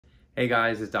Hey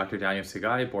guys, it's Dr. Daniel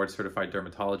Sugai, board certified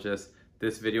dermatologist.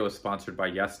 This video is sponsored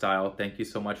by YesStyle. Thank you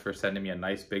so much for sending me a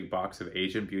nice big box of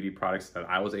Asian beauty products that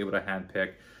I was able to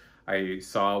handpick. I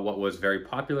saw what was very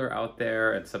popular out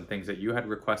there and some things that you had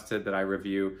requested that I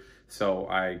review. So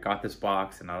I got this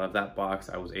box, and out of that box,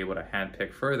 I was able to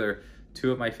handpick further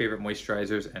 2 of my favorite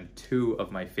moisturizers and 2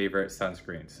 of my favorite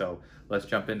sunscreens. So let's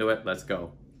jump into it. Let's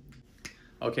go.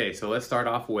 Okay, so let's start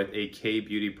off with a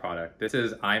K-beauty product. This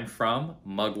is I'm From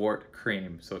Mugwort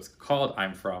Cream. So it's called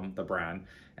I'm From, the brand,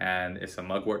 and it's a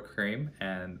mugwort cream.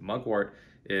 And mugwort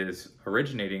is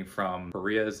originating from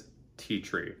Korea's tea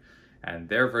tree. And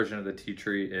their version of the tea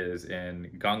tree is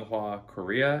in Ganghwa,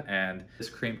 Korea. And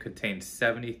this cream contains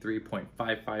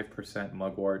 73.55%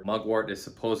 mugwort. Mugwort is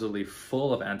supposedly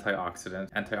full of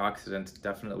antioxidants. Antioxidants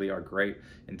definitely are great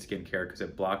in skincare because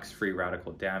it blocks free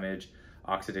radical damage,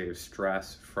 oxidative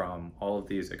stress from all of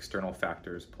these external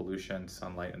factors, pollution,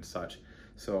 sunlight, and such.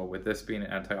 So with this being an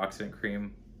antioxidant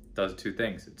cream, it does 2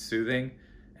 things. It's soothing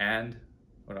and,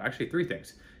 well, actually 3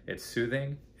 things. It's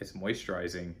soothing, it's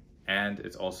moisturizing, and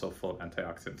it's also full of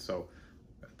antioxidants. So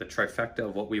the trifecta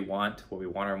of what we want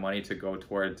our money to go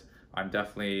towards. I'm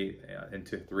definitely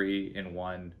into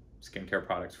 3-in-1 skincare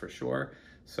products for sure.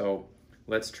 So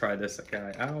let's try this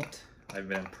guy out. I've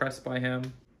been impressed by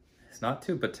him. It's not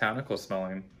too botanical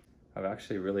smelling. I've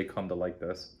actually really come to like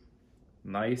this.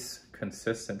 Nice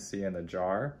consistency in the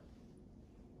jar.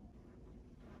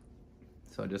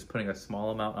 So just putting a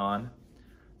small amount on.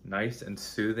 Nice and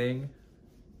soothing.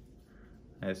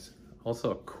 It's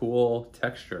also a cool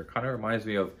texture. Kind of reminds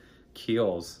me of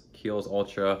Kiehl's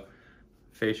Ultra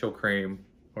facial cream,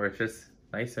 where it's just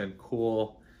nice and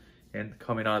cool and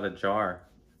coming out of the jar.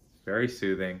 Very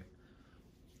soothing.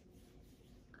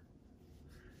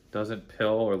 Doesn't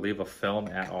pill or leave a film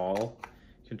at all.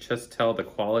 You can just tell the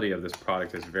quality of this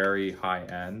product is very high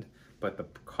end, but the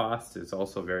cost is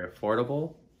also very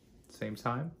affordable at the same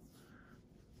time.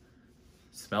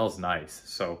 Smells nice.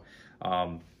 So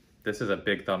this is a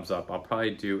big thumbs up. I'll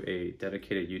probably do a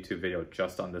dedicated YouTube video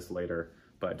just on this later,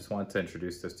 but I just wanted to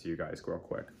introduce this to you guys real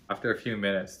quick. After a few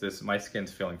minutes, my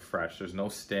skin's feeling fresh. There's no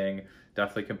sting.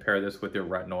 Definitely compare this with your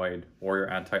retinoid or your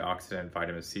antioxidant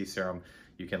vitamin C serum.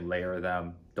 You can layer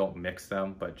them. Don't mix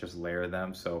them, but just layer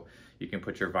them. So you can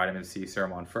put your vitamin C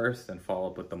serum on first, then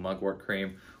follow up with the mugwort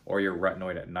cream, or your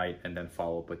retinoid at night, and then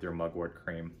follow up with your mugwort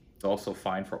cream. It's also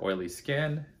fine for oily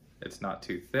skin. It's not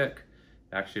too thick.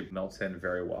 It actually melts in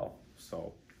very well.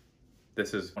 So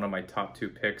this is one of my top 2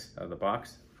 picks of the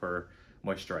box for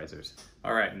moisturizers.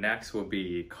 All right, next will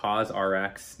be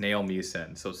Cosrx Snail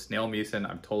Mucin. So Snail Mucin,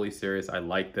 I'm totally serious. I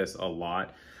like this a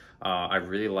lot. I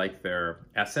really like their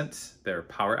essence, their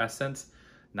power essence,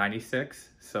 96.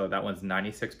 So that one's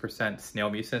 96% Snail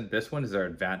Mucin. This one is their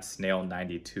advanced Snail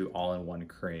 92 all-in-one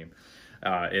cream.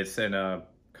 It's in a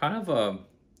kind of a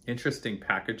interesting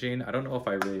packaging. I don't know if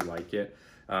I really like it.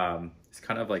 It's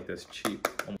kind of like this cheap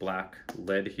black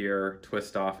lid here,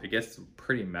 twist off. It gets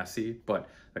pretty messy, but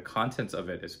the contents of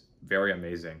it is very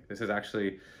amazing. This is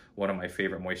actually one of my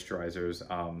favorite moisturizers.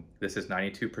 This is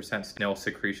 92% snail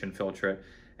secretion filtrate,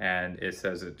 and it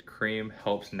says that cream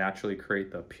helps naturally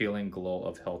create the peeling glow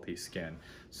of healthy skin.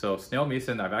 So Snail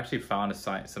Mucin, I've actually found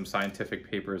some scientific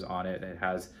papers on it. It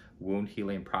has wound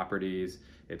healing properties.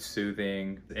 It's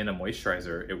soothing. In a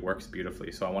moisturizer, it works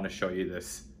beautifully. So I want to show you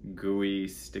this gooey,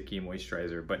 sticky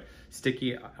moisturizer, but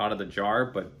sticky out of the jar,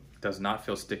 but does not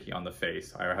feel sticky on the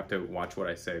face. I have to watch what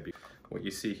I say. What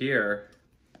you see here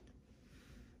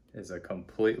is a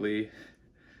completely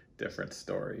different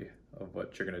story of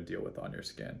what you're gonna deal with on your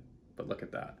skin. But look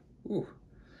at that. Ooh.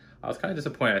 I was kind of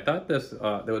disappointed. I thought this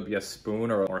there would be a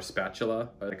spoon or a spatula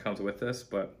that comes with this,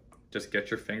 but just get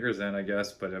your fingers in, I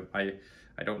guess. But if I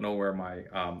don't know where my,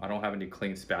 I don't have any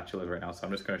clean spatulas right now, so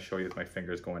I'm just gonna show you with my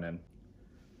fingers going in.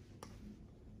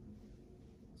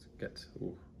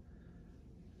 Ooh.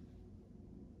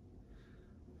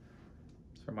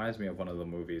 This reminds me of one of the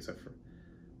movies.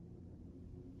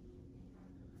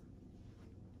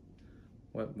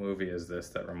 What movie is this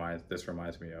that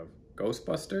reminds me of?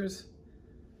 Ghostbusters?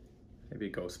 Maybe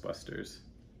Ghostbusters.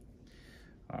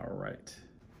 All right.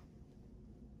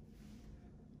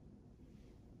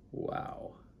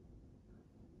 Wow.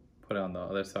 Put it on the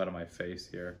other side of my face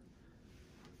here.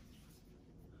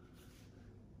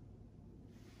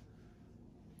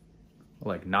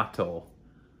 Like natto.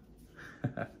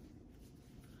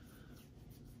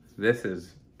 This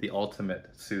is the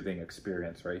ultimate soothing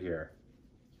experience right here.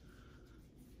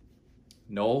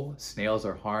 No snails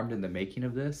are harmed in the making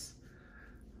of this.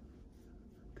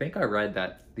 I think I read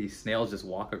that these snails just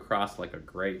walk across like a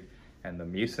grate and the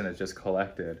mucin is just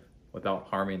collected without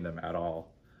harming them at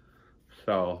all.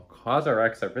 So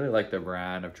Cosrx, I really like the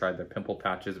brand. I've tried the pimple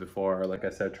patches before. Like I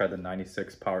said, I've tried the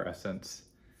 96 Power Essence.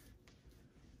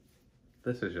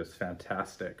 This is just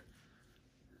fantastic.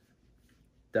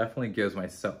 Definitely gives my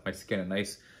skin a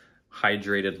nice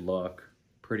hydrated look,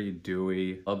 pretty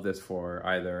dewy. Love this for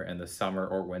either in the summer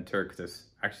or winter because it's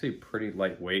actually pretty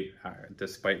lightweight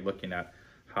despite looking at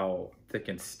how thick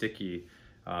and sticky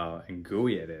and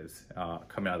gooey it is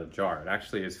coming out of the jar. It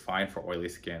actually is fine for oily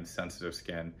skin, sensitive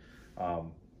skin.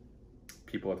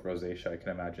 People with rosacea, I can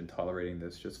imagine tolerating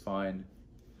this just fine.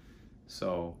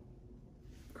 So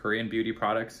Korean beauty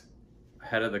products,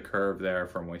 ahead of the curve there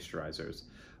for moisturizers,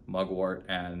 Mugwort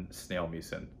and Snail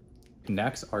mucin.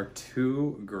 Next are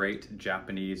two great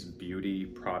Japanese beauty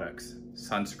products,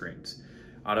 sunscreens.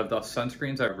 Out of the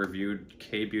sunscreens I've reviewed,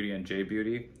 K Beauty and J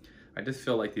Beauty, I just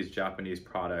feel like these Japanese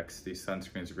products, these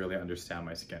sunscreens really understand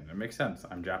my skin. It makes sense,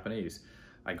 I'm Japanese.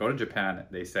 I go to Japan,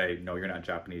 they say, no, you're not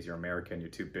Japanese, you're American, you're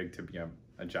too big to be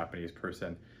a Japanese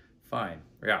person. Fine,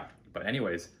 yeah. But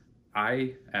anyways,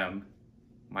 my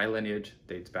lineage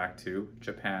dates back to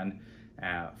Japan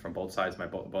from both sides,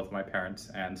 both of my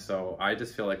parents. And so I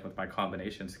just feel like with my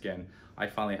combination skin, I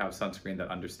finally have sunscreen that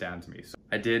understands me. So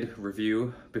I did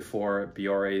review before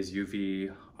Biore's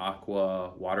UV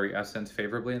Aqua Watery Essence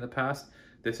favorably in the past.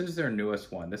 This is their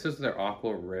newest one. This is their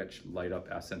Aqua Rich Light Up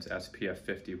Essence SPF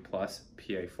 50 Plus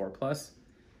PA 4 Plus.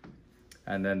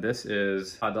 And then this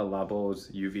is Hada Labo's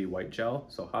UV White Gel.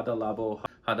 So Hada Labo,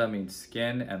 Hada means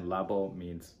skin and Labo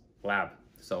means lab.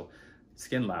 So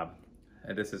Skin Lab.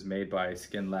 And this is made by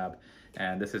Skin Lab.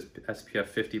 And this is SPF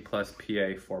 50 Plus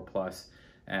PA 4 Plus.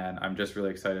 And I'm just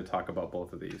really excited to talk about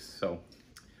both of these. So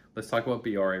let's talk about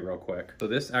Biore real quick. So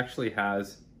this actually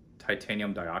has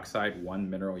titanium dioxide, 1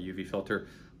 mineral UV filter,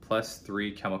 plus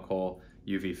 3 chemical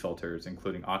UV filters,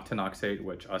 including octinoxate,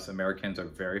 which us Americans are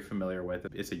very familiar with.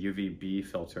 It's a UVB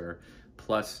filter,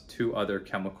 plus 2 other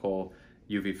chemical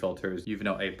UV filters,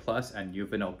 Uvinol A plus and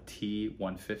Uvinol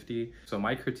T150. So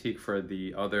my critique for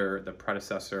the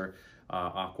predecessor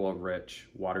Aqua Rich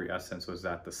Watery Essence was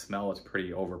that the smell is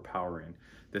pretty overpowering.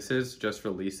 This is just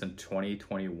released in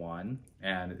 2021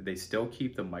 and they still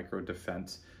keep the micro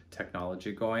defense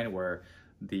technology going where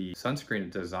the sunscreen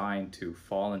is designed to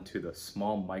fall into the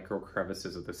small micro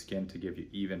crevices of the skin to give you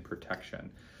even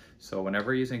protection. So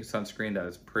whenever using sunscreen that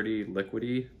is pretty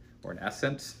liquidy or an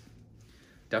essence,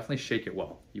 definitely shake it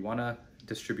well. You want to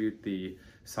distribute the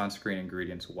sunscreen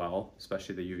ingredients well,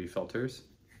 especially the UV filters.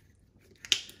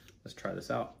 Let's try this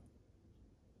out.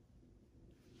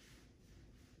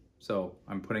 So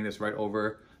I'm putting this right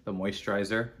over the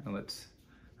moisturizer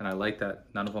and I like that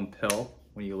none of them pill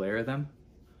when you layer them.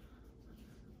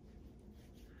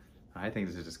 I think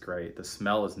this is just great. The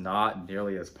smell is not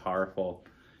nearly as powerful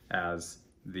as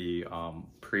the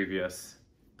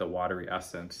the watery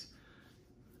essence.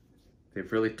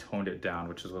 They've really toned it down,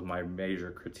 which is my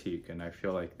major critique. And I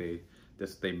feel like they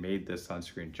made this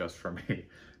sunscreen just for me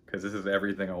because this is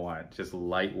everything I want. Just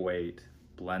lightweight,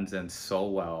 blends in so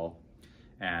well,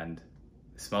 and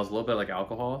it smells a little bit like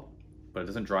alcohol, but it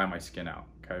doesn't dry my skin out,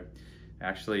 okay? It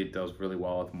actually does really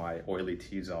well with my oily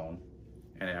T-zone,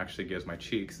 and it actually gives my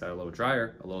cheeks that are a little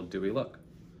drier, a little dewy look.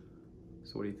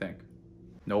 So what do you think?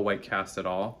 No white cast at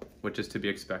all, which is to be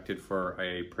expected for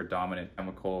a predominant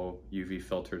chemical UV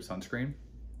filtered sunscreen.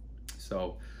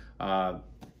 So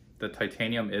the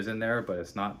titanium is in there, but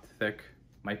it's not thick.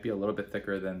 Might be a little bit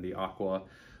thicker than the Aqua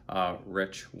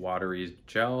Rich Watery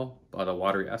Gel, the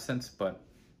Watery Essence, but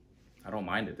I don't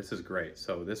mind it. This is great.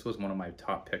 So this was one of my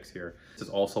top picks here. This is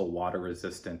also water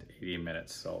resistant 80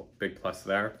 minutes. So big plus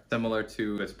there. Similar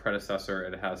to its predecessor,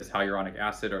 it has hyaluronic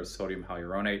acid or sodium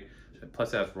hyaluronate.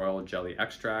 Plus it has royal jelly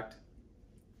extract.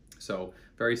 So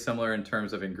very similar in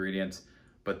terms of ingredients,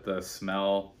 but the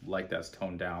smell, like that's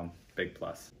toned down, big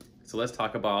plus. So let's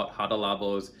talk about Hada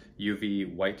Labo's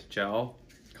UV White Gel.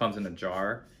 It comes in a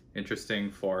jar. Interesting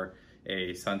for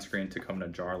a sunscreen to come in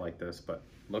a jar like this, but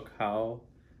look how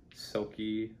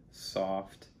silky,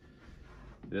 soft.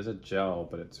 It is a gel,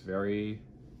 but it's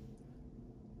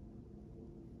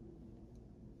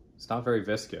not very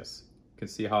viscous. You can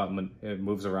see how it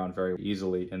moves around very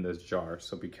easily in this jar.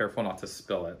 So be careful not to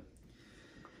spill it.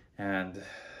 And,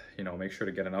 you know, make sure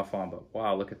to get enough on, but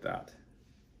wow, look at that.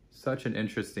 Such an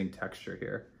interesting texture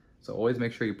here. So always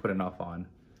make sure you put enough on.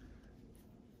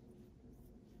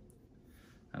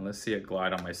 And let's see it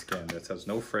glide on my skin. It says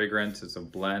no fragrance. It's a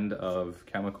blend of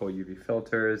chemical UV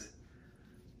filters.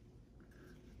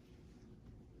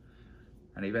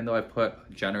 And even though I put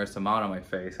a generous amount on my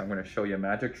face, I'm going to show you a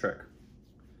magic trick.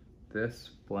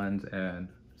 This blends in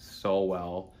so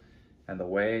well. And the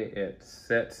way it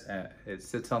sits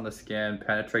on the skin,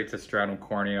 penetrates the stratum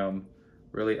corneum.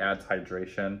 Really adds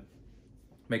hydration,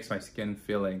 makes my skin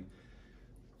feeling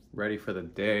ready for the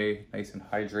day, nice and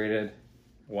hydrated,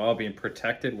 while being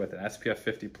protected with an SPF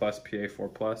 50 plus, PA 4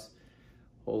 plus.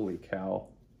 Holy cow.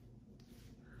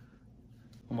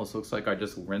 Almost looks like I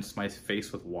just rinsed my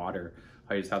face with water.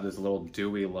 I just have this little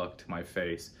dewy look to my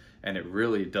face, and it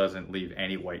really doesn't leave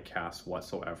any white cast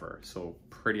whatsoever. So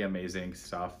pretty amazing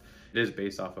stuff. It is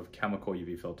based off of chemical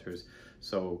UV filters,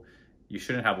 so you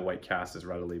shouldn't have a white cast as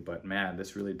readily, but man,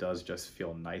 this really does just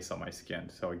feel nice on my skin.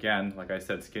 So again, like I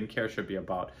said, skincare should be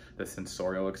about the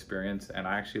sensorial experience, and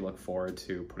I actually look forward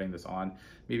to putting this on.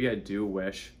 Maybe I do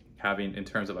wish having, in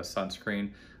terms of a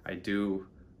sunscreen, I do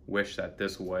wish that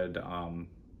this would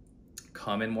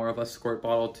come in more of a squirt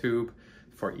bottle tube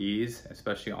for ease,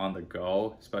 especially on the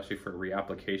go, especially for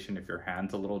reapplication. If your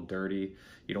hand's a little dirty,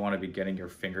 you don't want to be getting your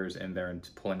fingers in there and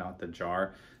pulling out the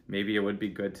jar. Maybe it would be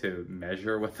good to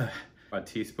measure with a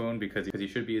teaspoon, because you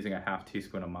should be using a ½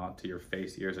 teaspoon amount to your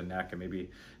face, ears, and neck, and maybe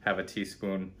have a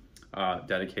teaspoon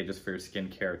dedicated just for your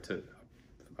skincare to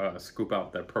scoop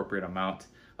out the appropriate amount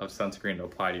of sunscreen to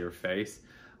apply to your face.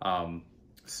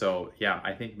 So yeah,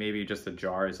 I think maybe just the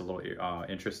jar is a little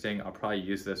interesting. I'll probably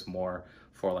use this more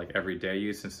for like everyday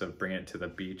use instead of bringing it to the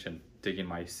beach and digging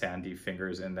my sandy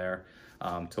fingers in there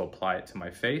to apply it to my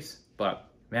face. But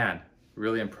man,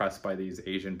 really impressed by these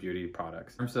Asian beauty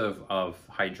products. In terms of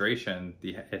hydration,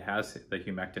 it has the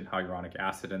humectant hyaluronic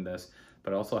acid in this,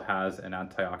 but it also has an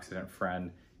antioxidant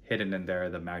friend hidden in there,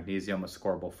 the magnesium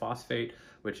ascorbyl phosphate,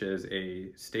 which is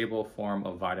a stable form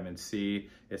of vitamin C.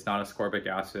 It's not ascorbic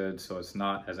acid, so it's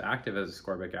not as active as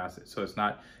ascorbic acid. So it's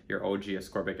not your OG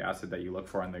ascorbic acid that you look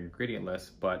for on the ingredient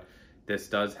list, but this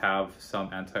does have some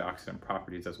antioxidant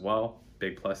properties as well.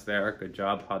 Big plus there. Good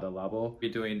job, Hada Labo. We'll be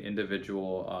doing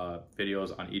individual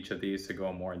videos on each of these to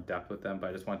go more in depth with them, but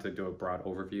I just wanted to do a broad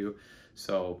overview.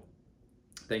 So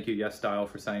thank you, YesStyle,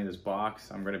 for sending this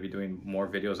box. I'm going to be doing more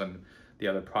videos on the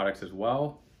other products as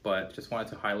well, but just wanted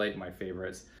to highlight my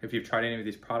favorites. If you've tried any of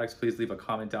these products, please leave a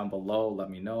comment down below, let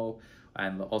me know,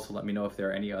 and also let me know if there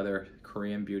are any other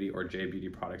Korean beauty or J beauty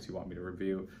products you want me to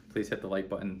review. Please hit the like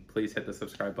button, please hit the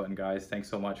subscribe button, guys. Thanks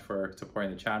so much for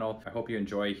supporting the channel. I hope you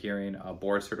enjoy hearing a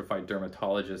board certified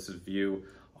dermatologist's view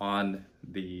on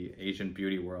the Asian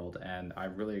beauty world, and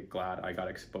I'm really glad I got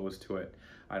exposed to it.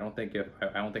 I don't think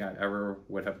I ever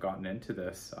would have gotten into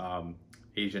this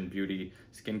Asian beauty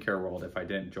skincare world if I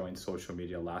didn't join social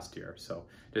media last year. So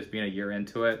just being a year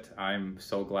into it, I'm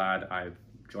so glad I've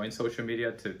joined social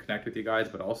media to connect with you guys,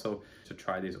 but also to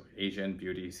try these Asian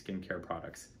beauty skincare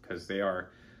products, because they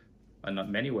are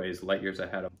in many ways light years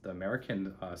ahead of the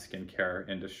American skincare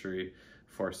industry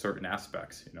for certain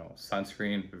aspects. You know,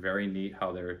 sunscreen, very neat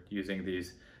how they're using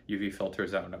these UV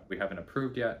filters that we haven't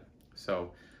approved yet.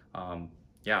 So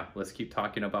yeah, let's keep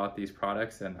talking about these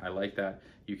products, and I like that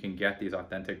you can get these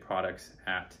authentic products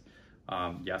at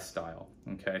YesStyle.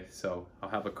 Okay, so I'll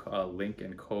have a link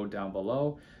and code down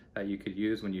below that you could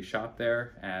use when you shop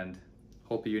there, and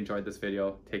hope you enjoyed this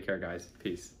video. Take care, guys.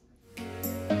 Peace.